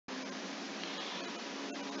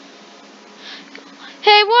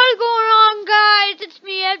Hey, what is going on, guys? It's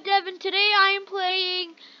me, Devin. Today I am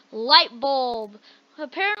playing Light Bulb.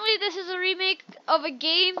 Apparently this is a remake of a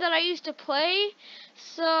game that I used to play.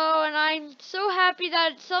 And I'm so happy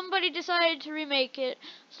that somebody decided to remake it.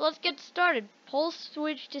 So let's get started. Pull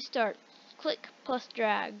switch to start. Click plus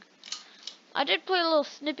drag. I did play a little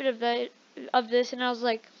snippet of this and I was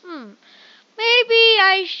like, maybe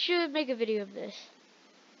I should make a video of this.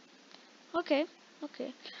 Okay.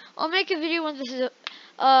 I'll make a video when this is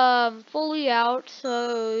fully out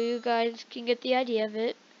so you guys can get the idea of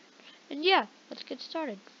it. And yeah, let's get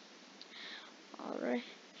started. Alright.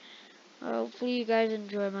 Hopefully you guys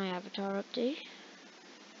enjoy my avatar update.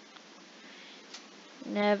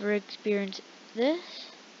 Never experienced this.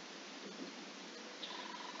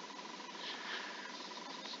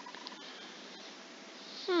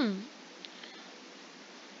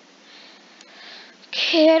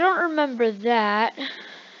 Okay, I don't remember that.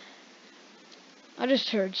 I just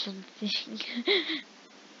heard something.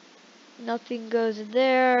 Nothing goes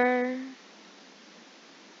there.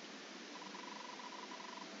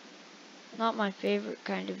 Not my favorite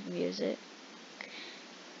kind of music.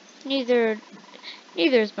 Neither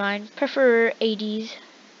is mine. Prefer 80s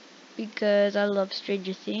because I love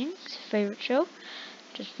Stranger Things, favorite show.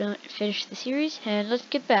 Just finished the series and let's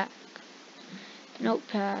get back.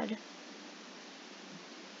 Notepad.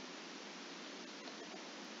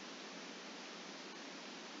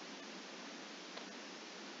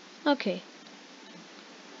 Okay.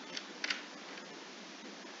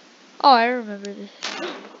 Oh, I remember this.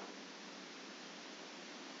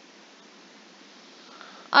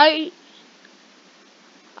 I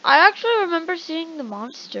actually remember seeing the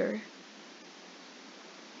monster.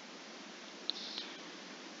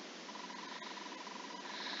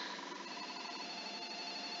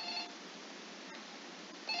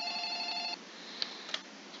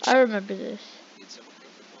 I remember this.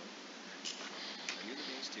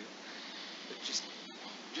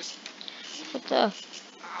 What the? Ow.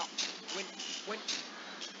 When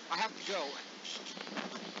I have to go.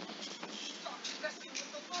 Stop messing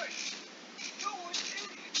with the bush. You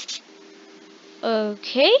idiot.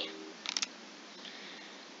 Okay.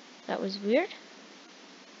 That was weird.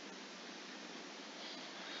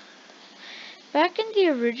 Back in the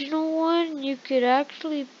original one, you could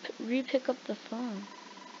actually re-pick up the phone.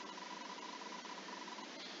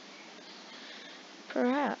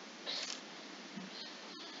 Perhaps.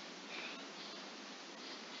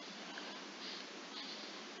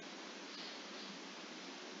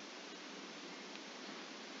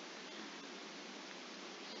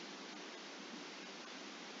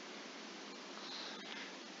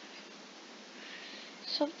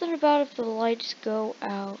 Something about if the lights go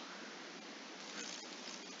out.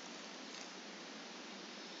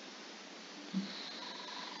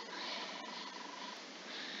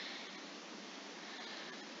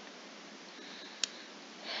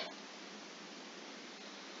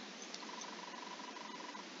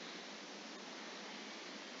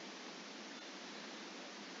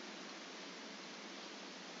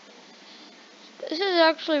 This is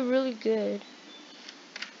actually really good.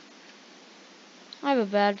 I have a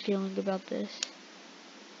bad feeling about this.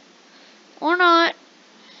 Or not.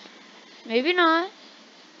 Maybe not.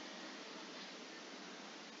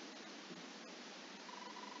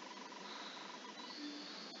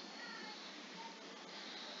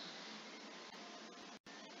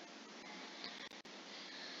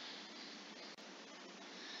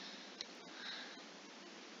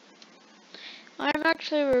 I'm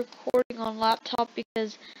actually recording on laptop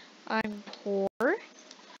because I'm poor.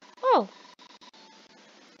 Oh.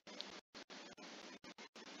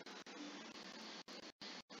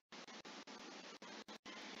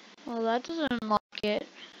 Well, that doesn't unlock it.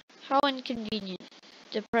 How inconvenient.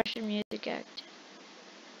 Depression music act.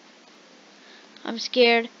 I'm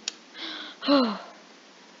scared.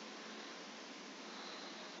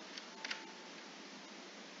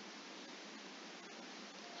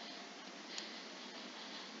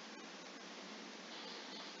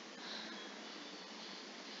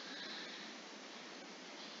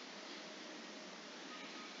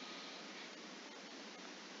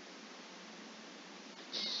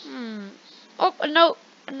 Oh, a note.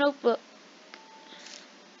 A notebook.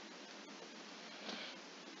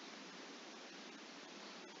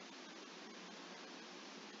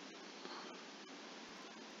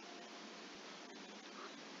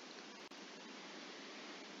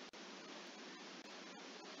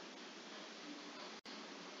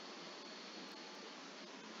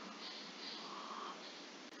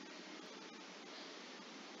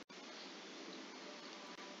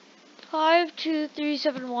 Five, 2, 3,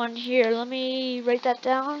 7, 1. Here, let me write that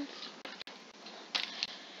down.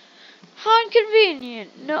 How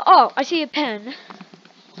inconvenient. No. Oh, I see a pen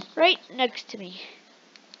right next to me.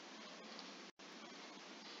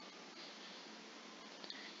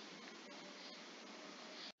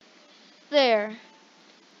 There.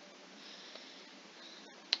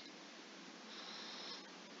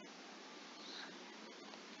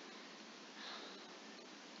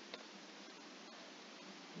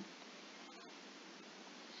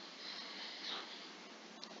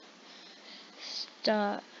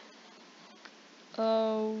 Stuck.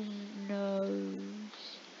 Oh no.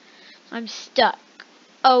 I'm stuck.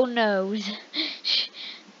 Oh no.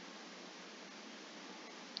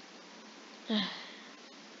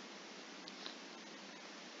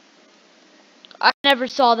 I never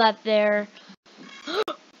saw that there.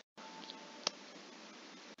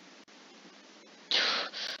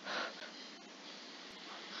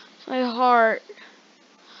 My heart.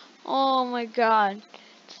 Oh my god.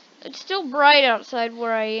 It's still bright outside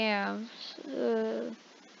where I am. Uh,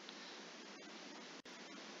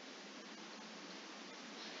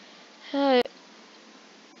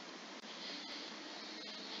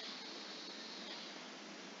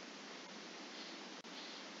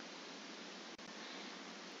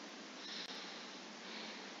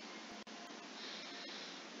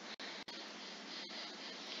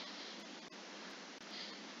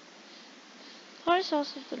 I saw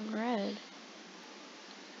something red.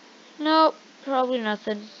 Nope, probably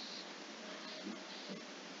nothing.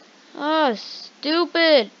 Oh,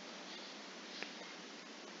 stupid.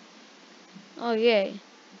 Oh, yay.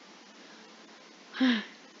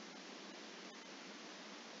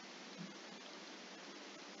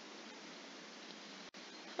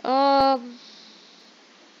 um,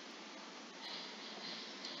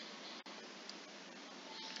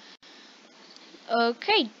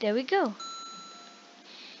 okay, there we go.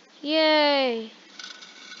 Yay.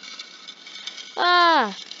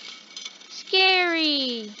 Ah,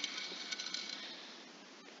 scary.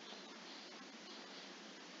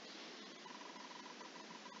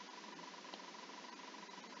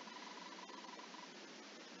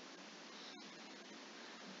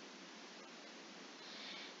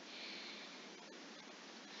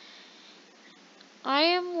 I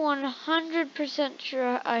am 100%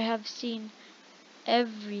 sure I have seen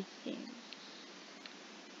everything.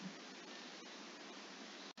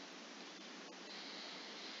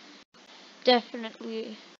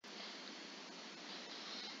 Definitely.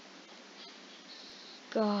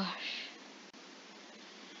 Gosh.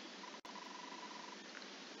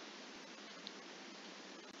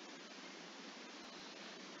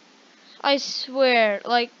 I swear,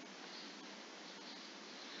 like,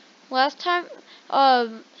 last time,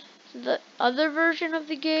 the other version of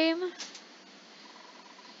the game,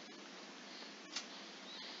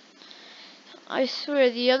 I swear,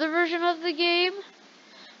 the other version of the game,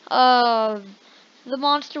 the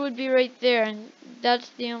monster would be right there, and that's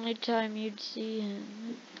the only time you'd see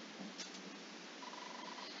him.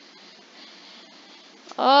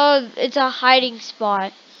 Oh, it's a hiding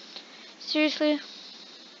spot. Seriously?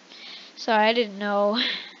 Sorry, I didn't know.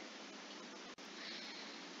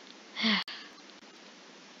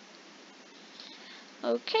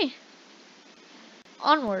 Okay.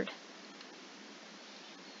 Onward.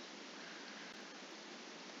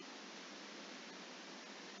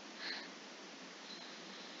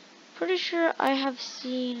 Pretty sure I have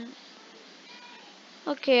seen...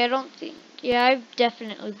 Okay, I don't think... Yeah, I've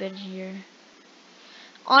definitely been here.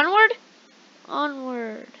 Onward?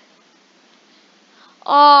 Onward.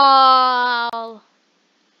 Oh.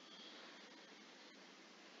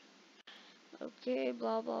 Okay,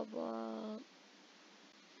 blah, blah, blah.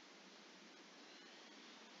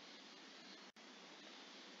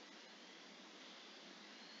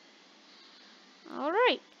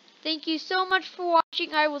 Alright. Thank you so much for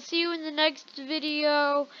watching. I will see you in the next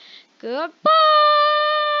video. Goodbye.